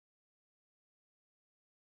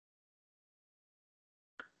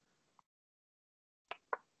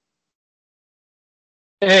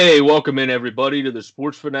Hey, welcome in everybody to the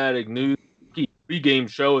Sports Fanatic News pregame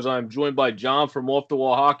show. As I'm joined by John from Off the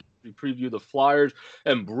Wall Hockey, we preview the Flyers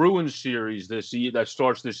and Bruins series that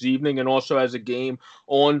starts this evening, and also has a game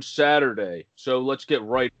on Saturday. So let's get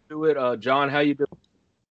right to it. John, how you doing?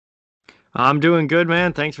 I'm doing good,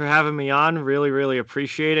 man. Thanks for having me on. Really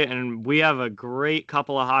appreciate it. And we have a great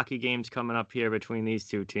couple of hockey games coming up here between these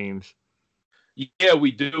two teams. Yeah,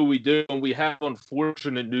 we do, and we have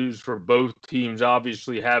unfortunate news for both teams.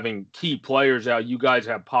 Obviously, having key players out. You guys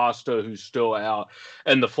have Pasta, who's still out,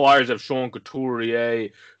 and the Flyers have Sean Couturier,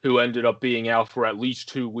 who ended up being out for at least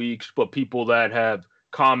 2 weeks. But people that have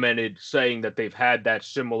commented saying that they've had that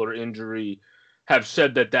similar injury have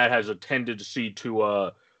said that that has a tendency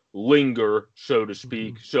to linger, so to Mhm.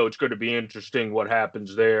 speak. So it's going to be interesting what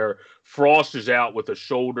happens there. Frost is out with a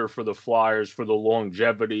shoulder for the Flyers for the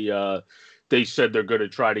longevity. They said they're going to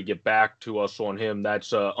try to get back to us on him.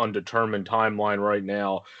 That's an undetermined timeline right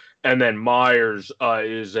now. And then Myers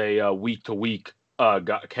is a week to week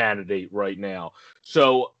candidate right now.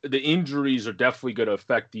 So the injuries are definitely going to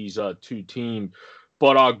affect these two teams.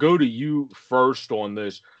 But I'll go to you first on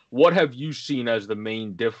this. What have you seen as the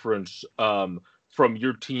main difference from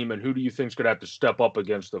your team, and who do you think is going to have to step up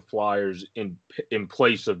against the Flyers in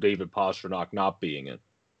place of David Pastrnak not being in?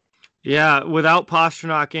 Yeah, without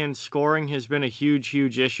Pastrnak in, scoring has been a huge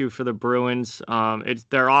issue for the Bruins. It's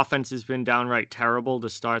their offense has been downright terrible to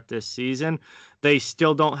start this season. They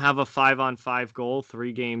still don't have a 5-on-5 goal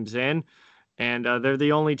 3 games in, and they're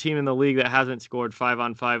the only team in the league that hasn't scored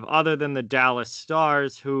 5-on-5, other than the Dallas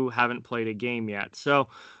Stars, who haven't played a game yet. So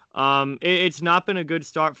it's not been a good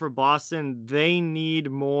start for Boston. They need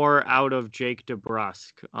more out of Jake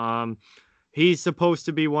DeBrusk. He's supposed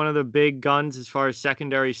to be one of the big guns as far as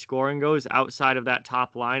secondary scoring goes, outside of that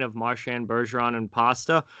top line of Marchand, Bergeron, and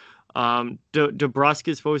Pasta. DeBrusk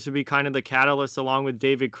is supposed to be kind of the catalyst, along with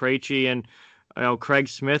David Krejci and Craig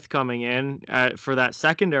Smith coming in for that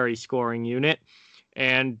secondary scoring unit.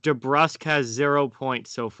 And DeBrusk has 0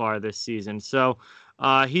 points so far this season. So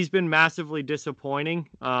he's been massively disappointing.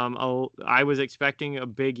 I was expecting a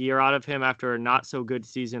big year out of him after a not so good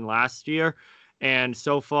season last year. And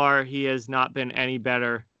so far, he has not been any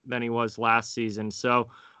better than he was last season. So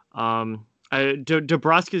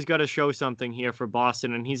DeBruske's got to show something here for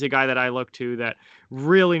Boston. And he's a guy that I look to that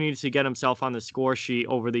really needs to get himself on the score sheet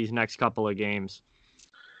over these next couple of games.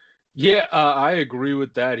 Yeah, I agree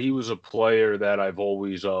with that. He was a player that I've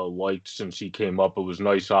always liked since he came up. It was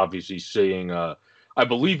nice, obviously, seeing. I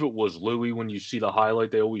believe it was Louis when you see the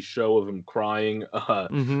highlight they always show of him crying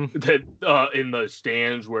Hmm. that in the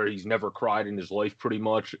stands where he's never cried in his life, pretty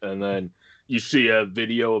much. And then you see a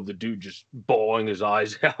video of the dude just bawling his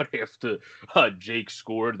eyes out after Jake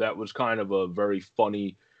scored. That was kind of a very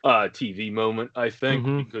funny TV moment, I think,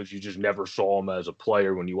 Hmm. because you just never saw him as a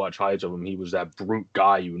player. When you watch highlights of him, he was that brute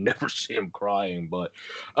guy. You never see him crying. But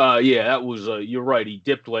yeah, that was, you're right. He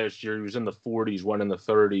dipped last year. He was in the 40s, went in the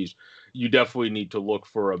 30s. You definitely need to look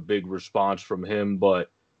for a big response from him.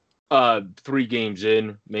 But 3 games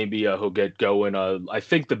in, maybe he'll get going. I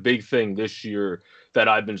think the big thing this year that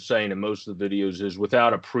I've been saying in most of the videos is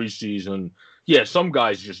without a preseason, yeah, some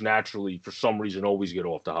guys just naturally, for some reason, always get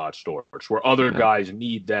off the hot starts, where other Yeah. guys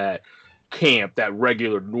need that camp, that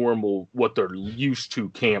regular, normal, what they're used to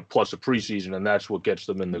camp plus a preseason, and that's what gets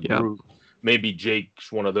them in the Yep. group. Maybe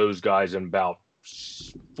Jake's one of those guys in about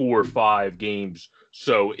 4 or 5 games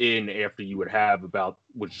so in after you would have about,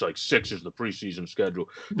 which like six is the preseason schedule,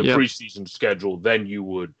 the Yep. preseason schedule, then you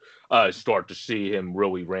would start to see him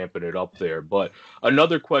really ramping it up there. But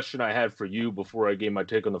another question I had for you before I gave my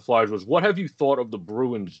take on the Flyers was, what have you thought of the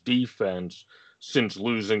Bruins defense since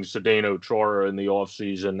losing Sedano Chara in the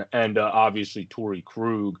offseason and obviously Torrey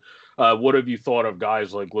Krug? What have you thought of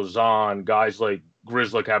guys like Lazan, guys like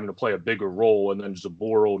Grizzlick having to play a bigger role, and then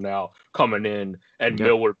Zaboral now coming in, and Yep.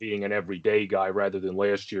 Miller being an everyday guy rather than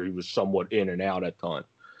last year he was somewhat in and out at times.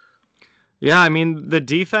 Yeah, I mean, the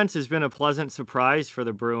defense has been a pleasant surprise for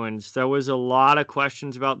the Bruins. There was a lot of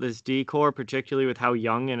questions about this decor, particularly with how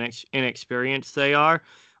young and inexperienced they are.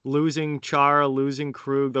 Losing Chara, losing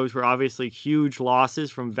Krug, those were obviously huge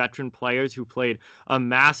losses from veteran players who played a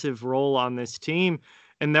massive role on this team.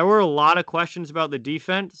 And there were a lot of questions about the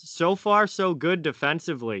defense. So far, so good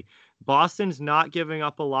defensively. Boston's not giving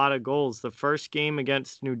up a lot of goals. The first game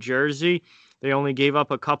against New Jersey, they only gave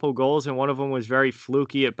up a couple goals, and one of them was very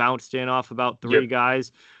fluky. It bounced in off about three Yep.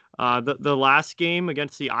 guys. The last game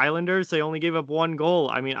against the Islanders, they only gave up one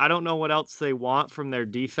goal. I mean, I don't know what else they want from their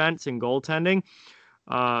defense and goaltending.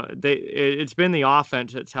 It's been the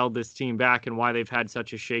offense that's held this team back and why they've had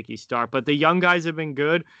such a shaky start. But the young guys have been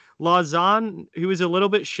good. Lausanne, he was a little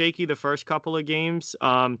bit shaky the first couple of games.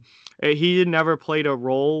 He had never played a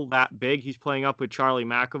role that big. He's playing up with Charlie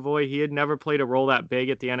McAvoy. He had never played a role that big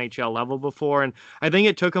at the NHL level before, and I think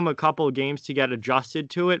it took him a couple of games to get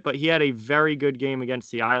adjusted to it. But he had a very good game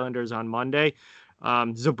against the Islanders on Monday.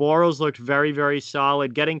 Zaboros looked very, very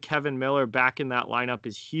solid. Getting Kevin Miller back in that lineup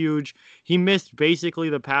is huge. He missed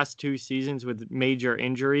basically the past 2 seasons with major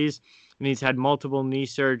injuries, and he's had multiple knee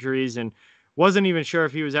surgeries and wasn't even sure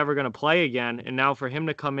if he was ever going to play again. And now for him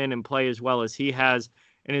to come in and play as well as he has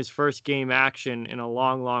in his first game action in a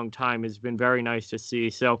long, long time has been very nice to see.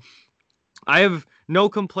 So I have no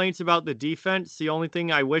complaints about the defense. The only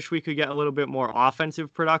thing I wish we could get a little bit more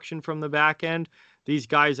offensive production from the back end. These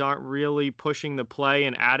guys aren't really pushing the play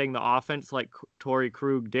and adding the offense like Torrey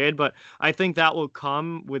Krug did, but I think that will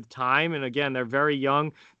come with time. And again, they're very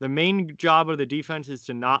young. The main job of the defense is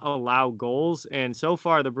to not allow goals, and so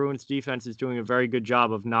far the Bruins defense is doing a very good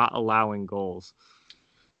job of not allowing goals.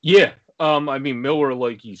 Yeah, I mean Miller,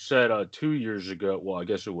 like you said, 2 years ago. Well, I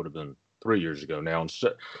guess it would have been 3 years ago now. In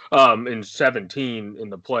 17, in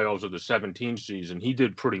the playoffs of the 17 season, he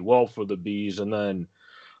did pretty well for the Bees, and then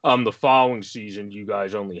the following season, you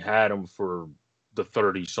guys only had him for the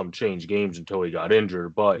 30-some change games until he got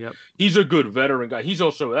injured. But He's a good veteran guy.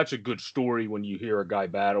 That's a good story when you hear a guy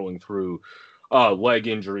battling through leg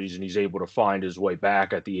injuries and he's able to find his way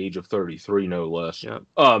back at the age of 33, no less,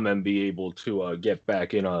 and be able to get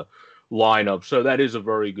back in a lineup. So that is a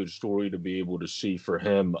very good story to be able to see for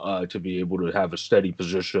him, to be able to have a steady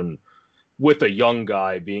position with a young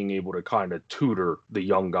guy, being able to kind of tutor the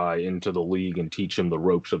young guy into the league and teach him the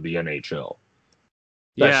ropes of the NHL.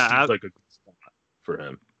 That seems like a good spot for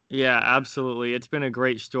him. Yeah, absolutely. It's been a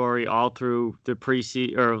great story all through the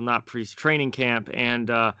training camp and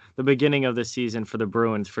the beginning of the season for the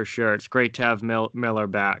Bruins, for sure. It's great to have Miller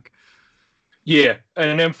back. Yeah,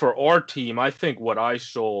 and then for our team, I think what I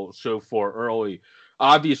saw so far early,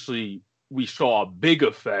 obviously we saw a big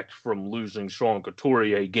effect from losing Sean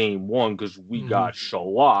Couturier game 1 because we got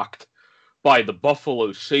shellacked by the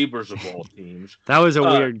Buffalo Sabres of all teams. That was a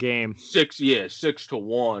weird game.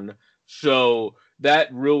 6-1. So that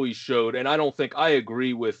really showed, and I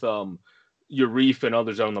agree with Yarif and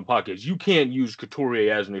others on the podcast. You can't use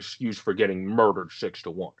Couturier as an excuse for getting murdered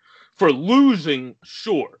 6-1. For losing,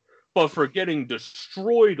 sure, but for getting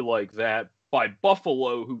destroyed like that by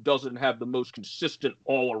Buffalo, who doesn't have the most consistent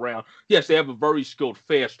all-around. Yes, they have a very skilled,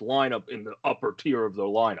 fast lineup in the upper tier of their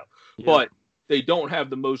lineup, but they don't have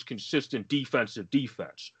the most consistent defensive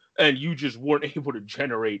defense. And you just weren't able to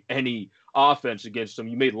generate any offense against them.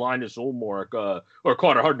 You made Linus Ullmark, or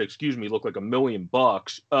Carter Hutton, look like $1 million.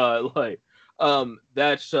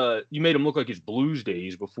 You made him look like his Blues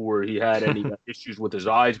days before he had any issues with his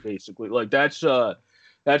eyes, basically. That's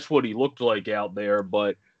what he looked like out there,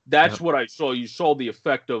 but that's what I saw. You saw the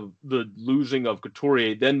effect of the losing of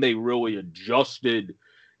Couturier. Then they really adjusted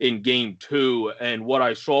in game 2. And what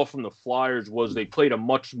I saw from the Flyers was they played a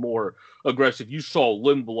much more aggressive. You saw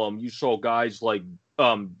Lindblom. You saw guys like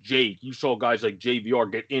Jake. You saw guys like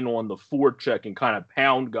JVR get in on the forecheck and kind of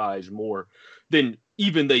pound guys more than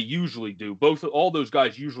even they usually do. All those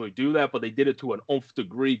guys usually do that, but they did it to an oomph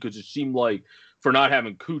degree because it seemed like for not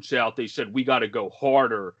having Coots out, they said, we got to go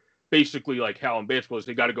harder. Basically, like how in basketball is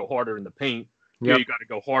they got to go harder in the paint. You got to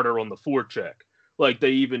go harder on the forecheck.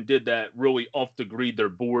 They even did that really off degree, their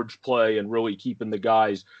boards play and really keeping the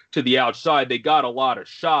guys to the outside. They got a lot of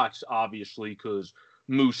shots, obviously, because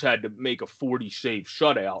Moose had to make a 40-save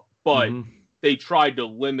shutout. But they tried to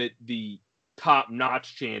limit the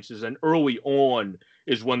top-notch chances. And early on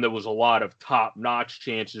is when there was a lot of top-notch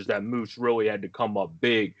chances that Moose really had to come up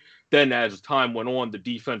big. Then as time went on, the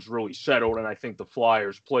defense really settled, and I think the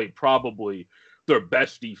Flyers played probably their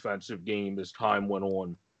best defensive game as time went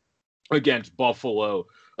on against Buffalo,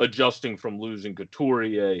 adjusting from losing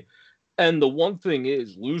Couturier. And the one thing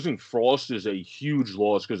is, losing Frost is a huge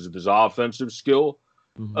loss because of his offensive skill.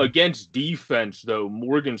 Against defense, though,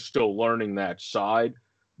 Morgan's still learning that side.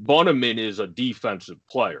 Bunneman is a defensive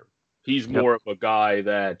player. He's more of a guy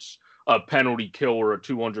that's a penalty killer, a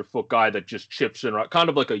 200-foot guy that just chips in, kind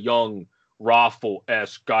of like a young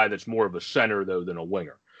Raffle-esque guy that's more of a center, though, than a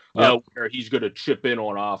winger, where he's going to chip in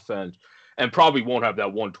on offense and probably won't have that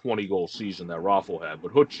 120-goal season that Raffle had,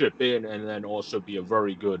 but he'll chip in and then also be a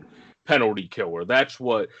very good penalty killer. That's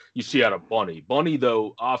what you see out of Bunny. Bunny,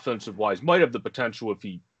 though, offensive-wise, might have the potential if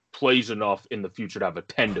he plays enough in the future to have a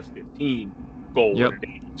 10 to 15 goal in an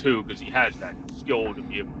 82 because he has that skill to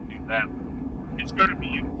be able to do that. It's going to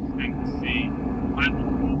be interesting to see. I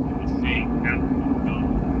look forward to seeing how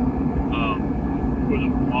for the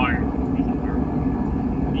Flyers because of their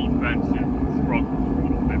defensive struggles a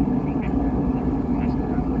little bit, just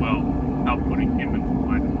as well. How putting him in the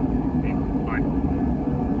lineup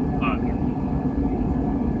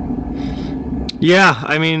Yeah,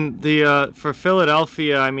 I mean the for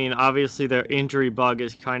Philadelphia, I mean obviously their injury bug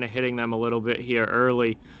is kind of hitting them a little bit here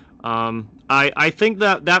early. I think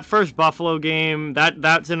that first Buffalo game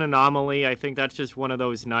that's an anomaly. I think that's just one of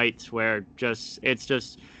those nights where it's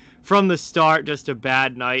just from the start just a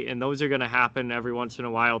bad night, and those are going to happen every once in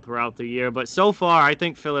a while throughout the year. But so far, I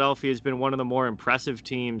think Philadelphia has been one of the more impressive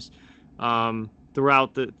teams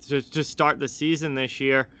throughout the to start the season this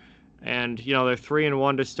year. And they're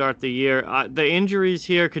 3-1 to start the year. The injuries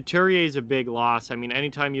here, Couturier is a big loss. I mean,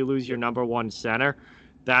 anytime you lose your number one center,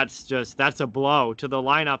 that's a blow to the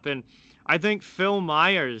lineup. And I think Phil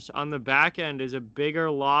Myers on the back end is a bigger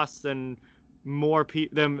loss than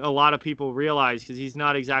than a lot of people realize, because he's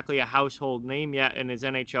not exactly a household name yet in his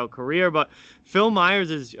NHL career. But Phil Myers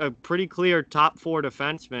is a pretty clear top four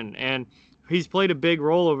defenseman, and he's played a big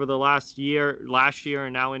role over the last year,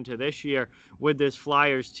 and now into this year with this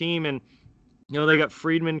Flyers team. And, they got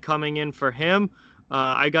Friedman coming in for him.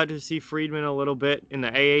 I got to see Friedman a little bit in the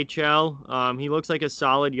AHL. He looks like a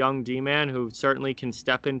solid young D-man who certainly can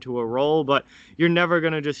step into a role, but you're never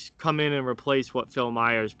going to just come in and replace what Phil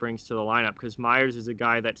Myers brings to the lineup, because Myers is a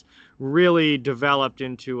guy that's really developed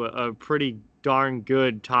into a pretty darn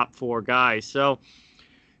good top four guy. So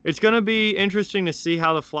it's going to be interesting to see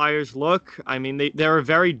how the Flyers look. I mean, they're a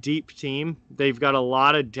very deep team. They've got a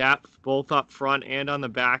lot of depth, both up front and on the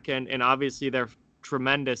back end, and obviously they're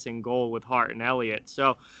tremendous in goal with Hart and Elliott.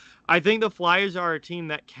 So I think the Flyers are a team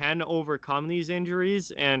that can overcome these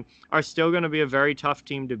injuries and are still going to be a very tough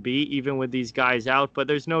team to beat, even with these guys out. But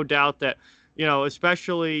there's no doubt that,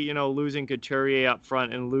 especially, losing Couturier up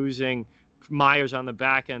front and losing Myers on the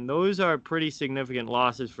back end, those are pretty significant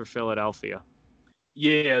losses for Philadelphia.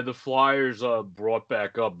 Yeah, the Flyers brought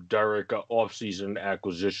back up Derek offseason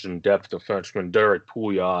acquisition depth defenseman Derek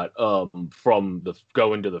Pouliot from the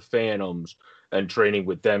going to the Phantoms and training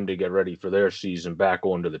with them to get ready for their season back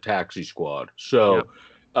onto the taxi squad. So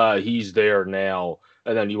he's there now.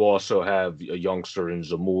 And then you also have a youngster in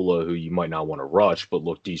Zamula who you might not want to rush, but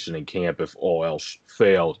look decent in camp if all else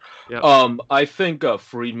fails. Yep. I think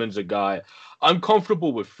Friedman's a guy. I'm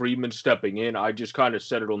comfortable with Friedman stepping in. I just kind of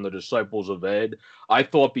said it on the Disciples of Ed. I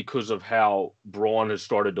thought because of how Braun has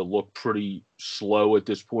started to look pretty slow at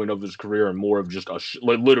this point of his career and more of just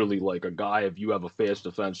literally like a guy, if you have a fast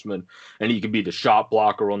defenseman and he could be the shot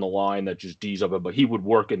blocker on the line that just D's up it, but he would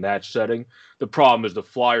work in that setting. The problem is the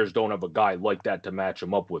Flyers don't have a guy like that to match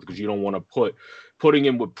him up with, because you don't want to putting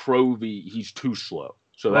him with Provy, he's too slow.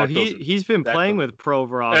 So well, he's been playing with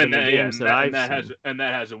Provorov in the games that I've seen.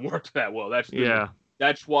 That hasn't worked that well. Yeah.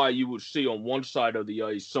 That's why you would see on one side of the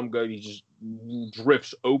ice some guy, he just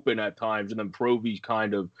drifts open at times, and then Provy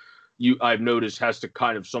kind of I've noticed has to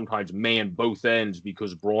kind of sometimes man both ends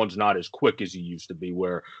because Braun's not as quick as he used to be.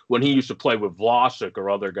 Where when he used to play with Vlasic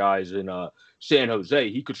or other guys in San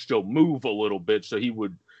Jose, he could still move a little bit, so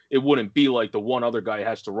it wouldn't be like the one other guy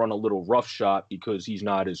has to run a little rough shot because he's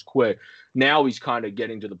not as quick. Now he's kind of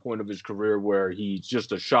getting to the point of his career where he's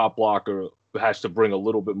just a shot blocker, has to bring a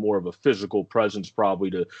little bit more of a physical presence probably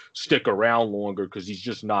to stick around longer, because he's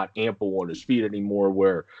just not ample on his feet anymore.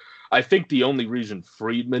 Where I think the only reason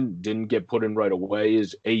Friedman didn't get put in right away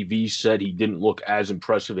is AV said he didn't look as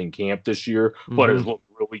impressive in camp this year, but has looked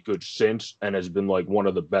really good since and has been like one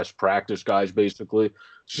of the best practice guys basically.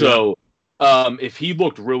 So if he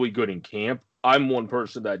looked really good in camp, I'm one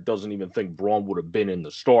person that doesn't even think Braun would have been in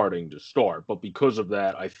the starting to start. But because of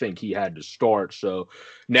that, I think he had to start. So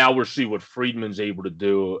now we'll see what Friedman's able to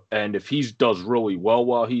do. And if he does really well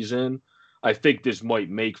while he's in, I think this might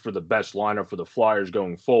make for the best lineup for the Flyers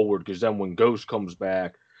going forward, because then when Ghost comes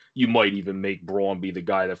back, you might even make Braun be the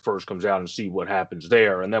guy that first comes out and see what happens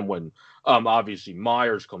there. And then when obviously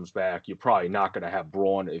Myers comes back, you're probably not going to have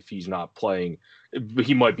Braun if he's not playing.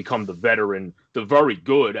 He might become the veteran, the very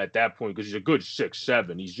good at that point, because he's a good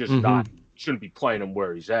 6'7". He's just not, shouldn't be playing him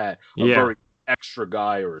where he's at. A very extra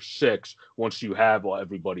guy or a 6 once you have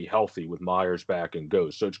everybody healthy with Myers back and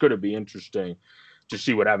Ghost. So it's going to be interesting to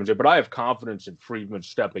see what happens there. But I have confidence in Friedman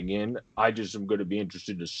stepping in. I just am going to be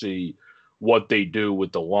interested to see what they do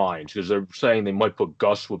with the lines, because they're saying they might put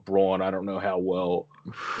Gus with Braun. I don't know how well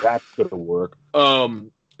that's going to work.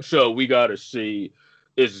 So we got to see.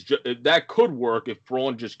 That could work if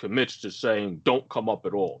Braun just commits to saying, don't come up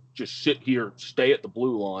at all. Just sit here, stay at the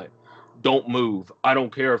blue line. Don't move. I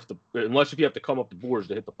don't care unless if you have to come up the boards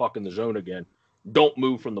to hit the puck in the zone again, don't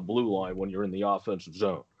move from the blue line when you're in the offensive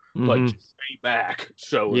zone. Like, Hmm. just stay back.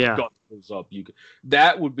 So if Yeah. Gus goes up,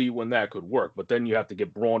 that would be when that could work. But then you have to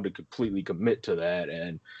get Braun to completely commit to that,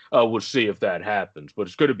 and we'll see if that happens. But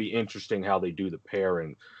it's going to be interesting how they do the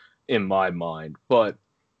pairing, in my mind. But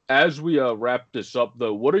as we wrap this up,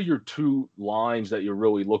 though, what are your two lines that you're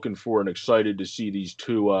really looking for and excited to see these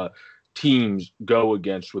two teams go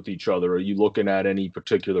against with each other? Are you looking at any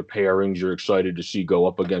particular pairings you're excited to see go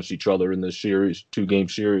up against each other in this series, 2-game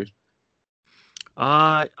series?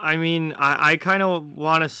 I mean, I kind of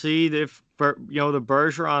want to see if the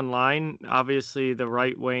Bergeron line. Obviously, the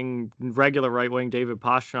right wing, regular right wing, David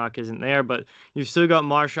Pastrnak isn't there, but you've still got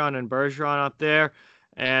Marchand and Bergeron up there.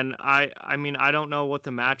 And I mean, I don't know what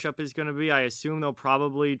the matchup is going to be. I assume they'll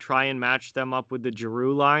probably try and match them up with the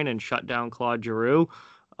Giroux line and shut down Claude Giroux.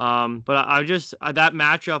 But I just that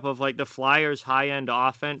matchup of like the Flyers' high end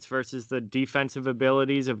offense versus the defensive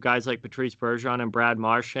abilities of guys like Patrice Bergeron and Brad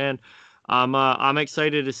Marchand. I'm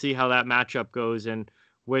excited to see how that matchup goes and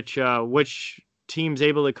which team's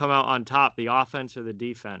able to come out on top, the offense or the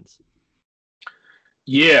defense.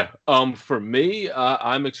 Yeah, for me,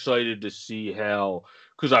 I'm excited to see how,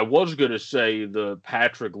 because I was going to say the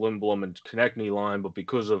Patrick Lindblom and Konechny line, but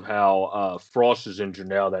because of how Frost is injured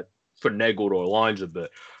now, that finagled our lines a bit.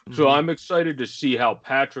 So Hmm. I'm excited to see how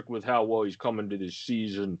Patrick, with how well he's coming to this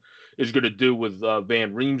season, is going to do with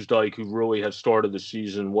Van Riemsdyk, who really has started the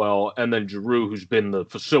season well, and then Giroux, who's been the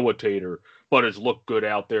facilitator, but has looked good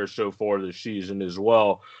out there so far this season as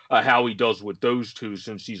well. How he does with those two,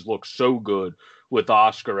 since he's looked so good with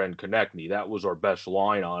Oscar and Konechny. That was our best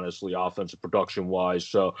line, honestly, offensive production wise.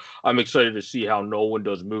 So I'm excited to see how Nolan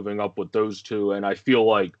does moving up with those two. And I feel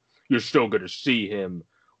like you're still going to see him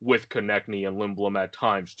with Konechny and Lindblom at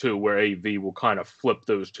times too, where AV will kind of flip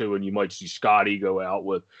those two, and you might see Scotty go out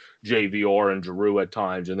with JVR and Giroux at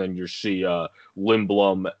times, and then you see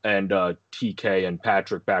Lindblom and TK and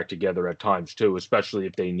Patrick back together at times too, especially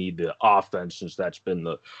if they need the offense, since that's been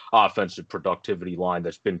the offensive productivity line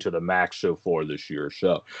that's been to the max so far this year.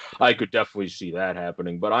 So I could definitely see that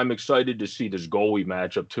happening. But I'm excited to see this goalie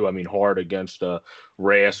matchup too. I mean, Hart against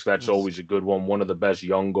Rask, that's Yes. always a good one. One of the best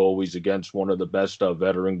young goalies against one of the best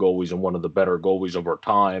veteran goalies and one of the better goalies of our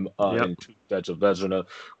time Yep. in that's a Vezina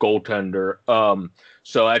goaltender.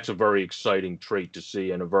 So that's a very exciting trait to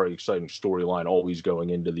see and a very exciting storyline always going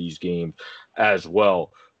into these games as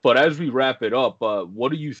well. But as we wrap it up,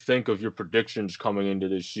 what do you think of your predictions coming into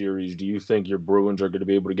this series? Do you think your Bruins are going to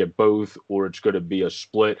be able to get both, or it's going to be a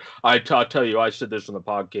split? I'll tell you, I said this on the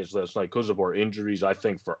podcast last night, because of our injuries. I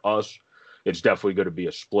think for us, it's definitely going to be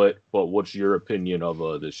a split. But what's your opinion of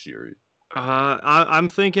this series? I'm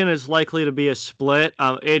thinking it's likely to be a split.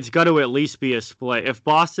 It's got to at least be a split. If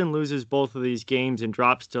Boston loses both of these games and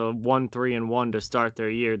drops to 1-3-1 to start their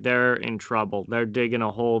year, they're in trouble. They're digging a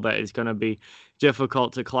hole that is going to be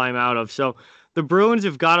difficult to climb out of. So the Bruins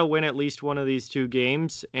have got to win at least one of these two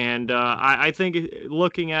games, and I think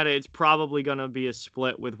looking at it, it's probably going to be a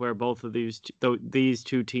split with where both of these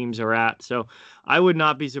two teams are at. So I would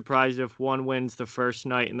not be surprised if one wins the first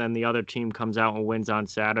night and then the other team comes out and wins on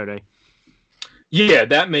Saturday. Yeah,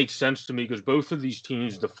 that makes sense to me, because both of these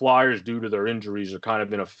teams, the Flyers, due to their injuries, are kind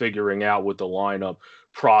of in a figuring out with the lineup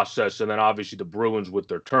process. And then obviously the Bruins with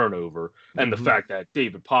their turnover and the Hmm. fact that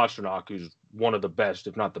David Pastrnak, who's one of the best,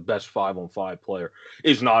 if not the best 5-on-5 player,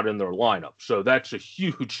 is not in their lineup. So that's a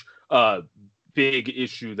huge, big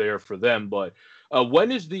issue there for them. But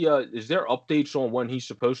when is there updates on when he's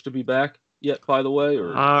supposed to be back yet, by the way,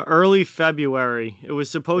 or Early February. It was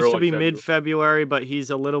supposed to early be February? mid-February, but he's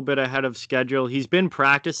a little bit ahead of schedule. He's been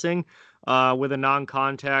practicing with a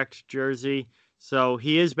non-contact jersey. So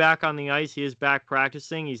he is back on the ice. He is back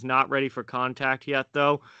practicing. He's not ready for contact yet,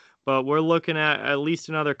 though. But we're looking at least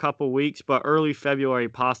another couple weeks. But early February,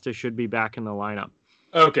 Pasta should be back in the lineup.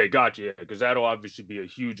 Okay, gotcha. Yeah, because that'll obviously be a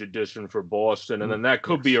huge addition for Boston, and then that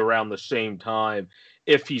could be Yes. around the same time.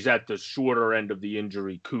 If he's at the shorter end of the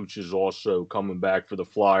injury, Cooch is also coming back for the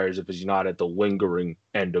Flyers if he's not at the lingering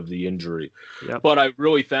end of the injury. Yep. But I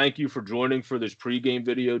really thank you for joining for this pregame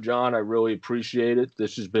video, John. I really appreciate it.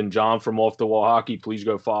 This has been John from Off the Wall Hockey. Please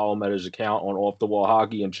go follow him at his account on Off the Wall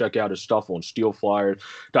Hockey and check out his stuff on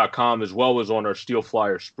steelflyers.com, as well as on our Steel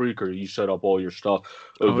Flyer Spreaker. You set up all your stuff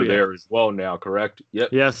Oh, over yeah. there as well now, correct? Yep.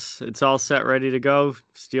 Yes, it's all set, ready to go.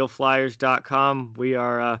 Steelflyers.com. We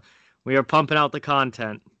are pumping out the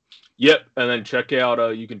content. Yep, and then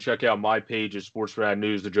you can check out my page at Sportsfanatic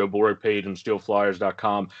News, the Joe Boric page on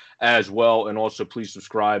steelflyers.com as well. And also please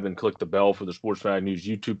subscribe and click the bell for the Sportsfanatic News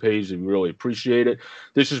YouTube page. We really appreciate it.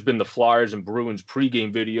 This has been the Flyers and Bruins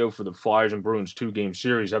pregame video for the Flyers and Bruins 2-game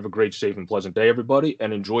series. Have a great, safe, and pleasant day, everybody,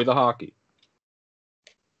 and enjoy the hockey.